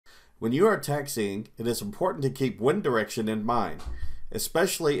When you are taxiing, it is important to keep wind direction in mind,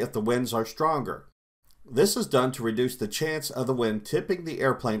 especially if the winds are stronger. This is done to reduce the chance of the wind tipping the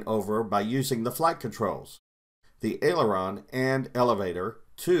airplane over by using the flight controls, the aileron and elevator,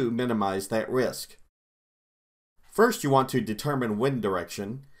 to minimize that risk. First, you want to determine wind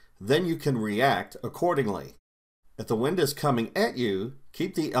direction, then you can react accordingly. If the wind is coming at you,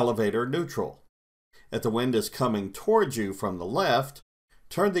 keep the elevator neutral. If the wind is coming towards you from the left,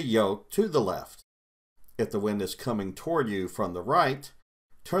 turn the yoke to the left. If the wind is coming toward you from the right,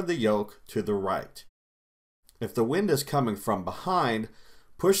 turn the yoke to the right. If the wind is coming from behind,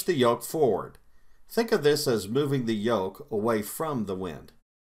 push the yoke forward. Think of this as moving the yoke away from the wind.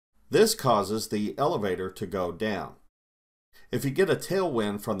 This causes the elevator to go down. If you get a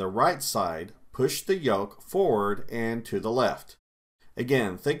tailwind from the right side, push the yoke forward and to the left.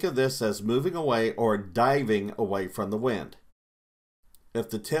 Again, think of this as moving away or diving away from the wind. If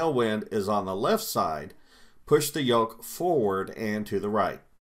the tailwind is on the left side, push the yoke forward and to the right.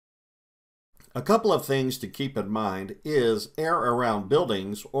 A couple of things to keep in mind is air around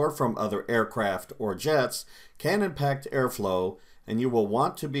buildings or from other aircraft or jets can impact airflow, and you will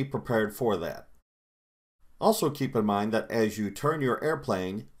want to be prepared for that. Also keep in mind that as you turn your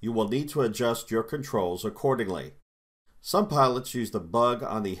airplane, you will need to adjust your controls accordingly. Some pilots use the bug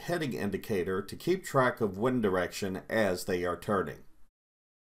on the heading indicator to keep track of wind direction as they are turning.